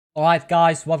Alright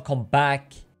guys, welcome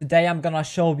back. Today I'm gonna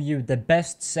show you the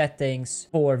best settings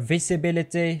for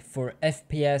visibility, for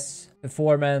FPS,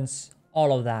 performance,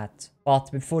 all of that.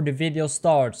 But before the video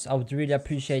starts, I would really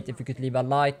appreciate if you could leave a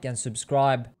like and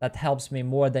subscribe. That helps me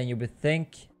more than you would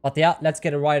think. But yeah, let's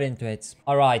get right into it.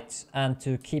 Alright, and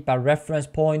to keep a reference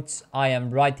point, I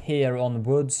am right here on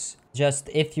Woods. Just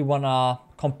if you wanna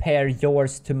compare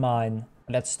yours to mine.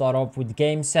 Let's start off with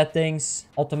game settings.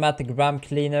 Automatic RAM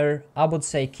cleaner. I would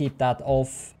say keep that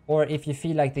off. Or if you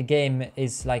feel like the game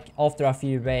is like after a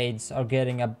few raids are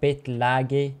getting a bit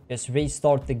laggy, just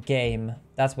restart the game.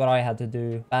 That's what I had to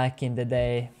do back in the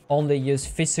day. Only use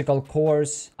physical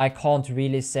cores. I can't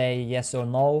really say yes or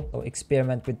no. So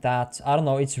experiment with that. I don't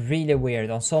know. It's really weird.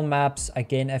 On some maps I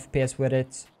gain FPS with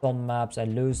it. Some maps I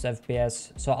lose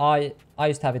FPS. So I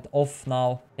just have it off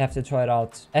now. You have to try it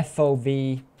out.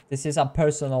 FOV. This is a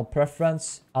personal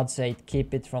preference. I'd say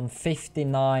keep it from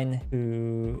 59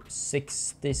 to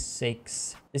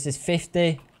 66. This is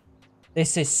 50.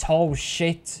 This is so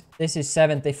shit. This is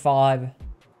 75.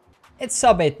 It's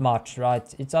a bit much,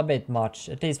 right? It's a bit much,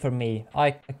 at least for me.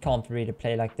 I can't really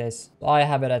play like this. So I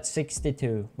have it at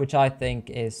 62, which I think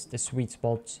is the sweet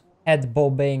spot. Head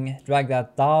bobbing, drag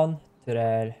that down to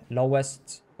the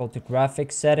lowest. Go to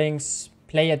graphics settings.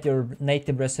 Play at your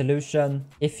native resolution.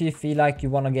 If you feel like you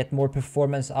want to get more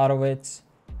performance out of it,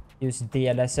 use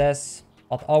DLSS.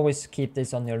 But always keep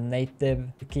this on your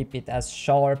native to keep it as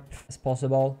sharp as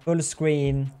possible. Full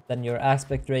screen, then your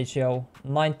aspect ratio.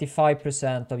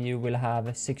 95% of you will have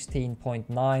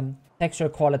 16.9. Texture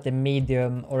quality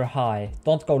medium or high.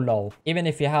 Don't go low. Even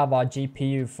if you have a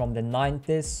GPU from the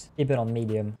 90s, keep it on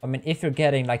medium. I mean, if you're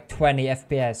getting like 20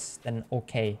 FPS, then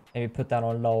okay. Maybe put that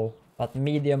on low. But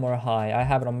medium or high, I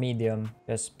have it on medium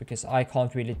just because I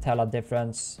can't really tell a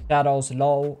difference. Shadows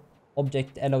low,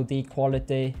 object LOD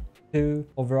quality 2,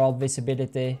 overall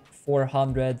visibility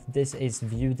 400. This is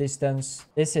view distance.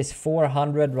 This is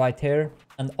 400 right here.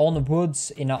 And on Woods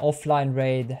in an offline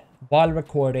raid, while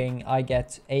recording, I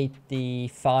get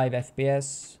 85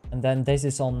 FPS. And then this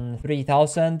is on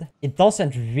 3000. It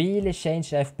doesn't really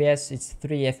change FPS. It's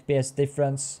 3 FPS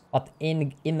difference. But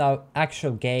in an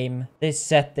actual game, this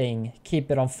setting,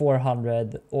 keep it on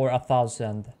 400 or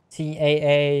 1000.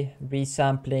 TAA,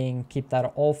 resampling, keep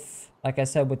that off. Like I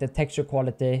said, with the texture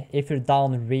quality, if you're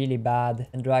down really bad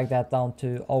and drag that down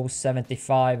to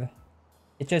 0.75,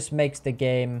 it just makes the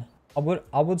game,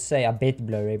 I would say a bit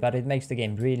blurry, but it makes the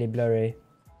game really blurry.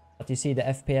 But you see the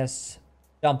FPS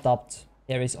jumped up.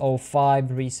 Here is 0.5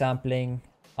 resampling,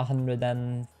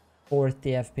 140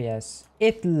 FPS.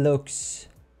 It looks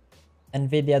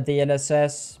NVIDIA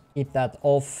DLSS. Keep that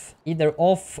off, either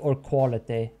off or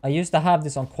quality. I used to have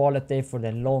this on quality for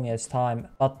the longest time,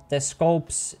 but the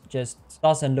scopes just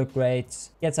doesn't look great.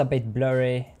 Gets a bit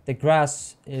blurry. The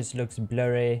grass looks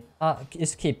blurry.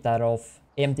 Just keep that off.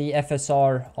 AMD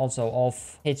FSR also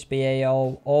off.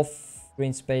 HBAO off.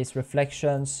 Green space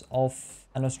reflections off.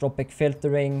 Anisotropic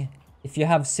filtering. If you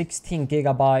have 16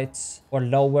 gigabytes or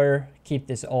lower, keep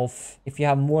this off. If you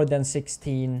have more than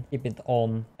 16, keep it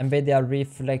on. NVIDIA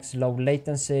reflex low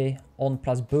latency, on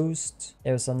plus boost.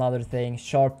 There's another thing,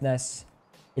 sharpness.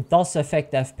 It does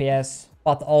affect FPS,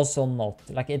 but also not.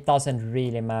 Like, it doesn't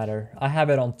really matter. I have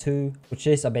it on 2, which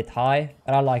is a bit high,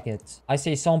 but I like it. I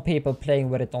see some people playing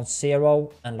with it on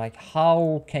 0, and like,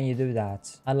 how can you do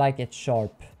that? I like it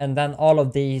sharp. And then all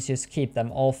of these, just keep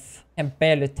them off. Can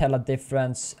barely tell a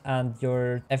difference, and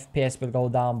your FPS will go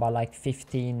down by like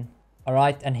 15.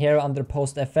 Alright, and here under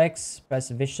POSTFX, press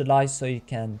visualize so you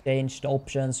can change the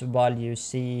options while you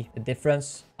see the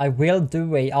difference. I will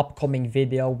do a upcoming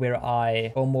video where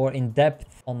I go more in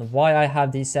depth on why I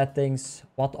have these settings,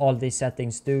 what all these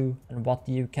settings do, and what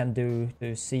you can do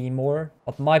to see more.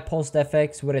 But my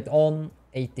POSTFX with it on,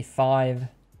 85,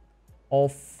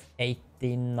 off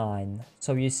 89.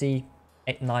 So you see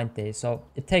 90. So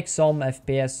it takes some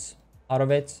FPS out of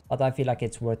it, but I feel like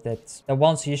it's worth it. The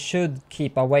ones you should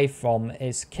keep away from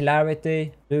is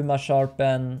clarity, luma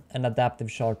sharpen, and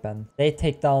adaptive sharpen. They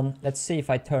take down, let's see if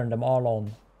I turn them all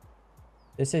on.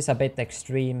 This is a bit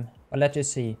extreme, but let's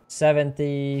just see,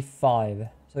 75.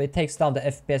 So it takes down the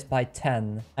FPS by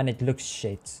 10 and it looks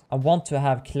shit. I want to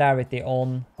have clarity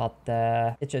on, but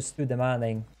it's just too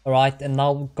demanding. Alright, and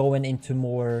now going into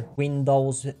more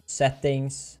Windows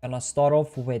settings. Gonna start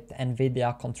off with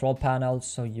NVIDIA control panel.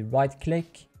 So you right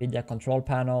click, NVIDIA control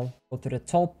panel, go to the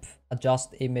top,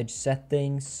 adjust image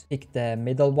settings, pick the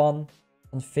middle one,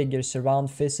 configure surround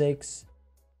physics,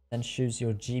 Then choose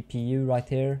your GPU right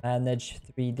here. Manage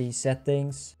 3D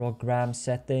settings, program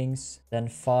settings. Then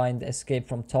find escape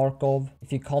from Tarkov.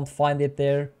 If you can't find it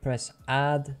there, press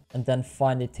add and then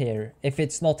find it here. If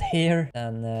it's not here,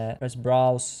 then press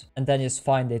browse and then just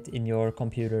find it in your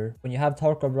computer. When you have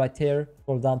Tarkov right here,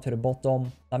 scroll down to the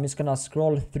bottom. I'm just gonna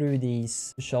scroll through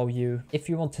these to show you. If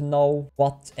you want to know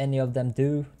what any of them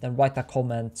do, then write a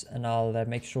comment and I'll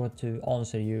make sure to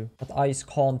answer you. But I just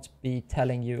can't be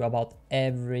telling you about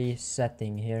every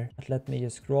setting here. But let me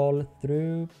just scroll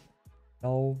through.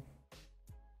 No,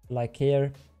 like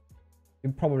here.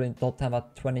 You probably don't have a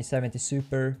 2070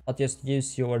 Super, but just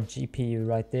use your GPU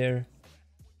right there.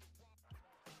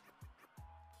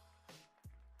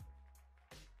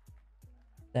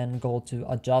 Then go to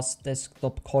adjust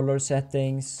desktop color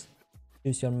settings.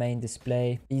 Choose your main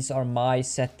display. These are my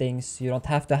settings. You don't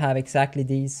have to have exactly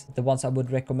these. The ones I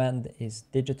would recommend is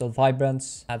digital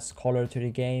vibrance, adds color to the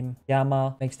game.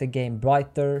 Gamma makes the game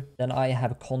brighter. Then I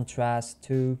have contrast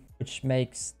too, which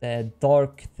makes the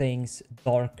dark things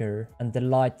darker and the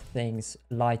light things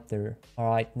lighter.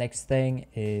 Alright, next thing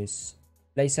is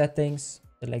display settings.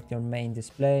 Select your main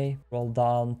display, scroll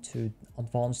down to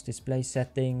advanced display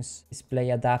settings, display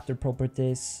adapter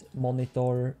properties,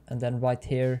 monitor, and then right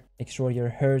here, make sure your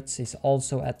hertz is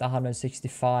also at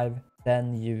 165.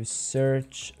 Then you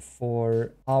search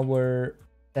for power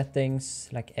settings,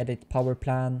 like edit power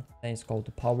plan. Then just go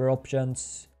to power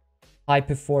options, high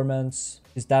performance,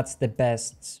 because that's the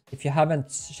best. If you haven't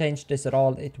changed this at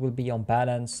all, it will be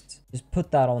unbalanced. Just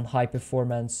put that on high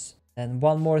performance. And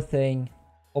one more thing.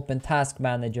 Open task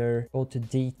manager, go to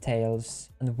details,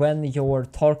 and when your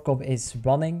Tarkov is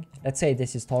running, let's say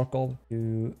this is Tarkov,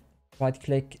 you right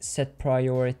click, set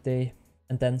priority,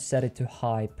 and then set it to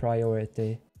high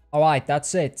priority. Alright,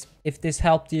 that's it. If this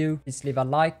helped you, please leave a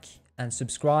like and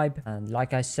subscribe. And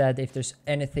like I said, if there's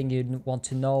anything you want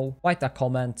to know, write a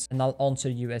comment and I'll answer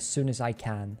you as soon as I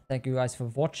can. Thank you guys for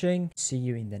watching. See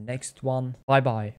you in the next one. Bye bye.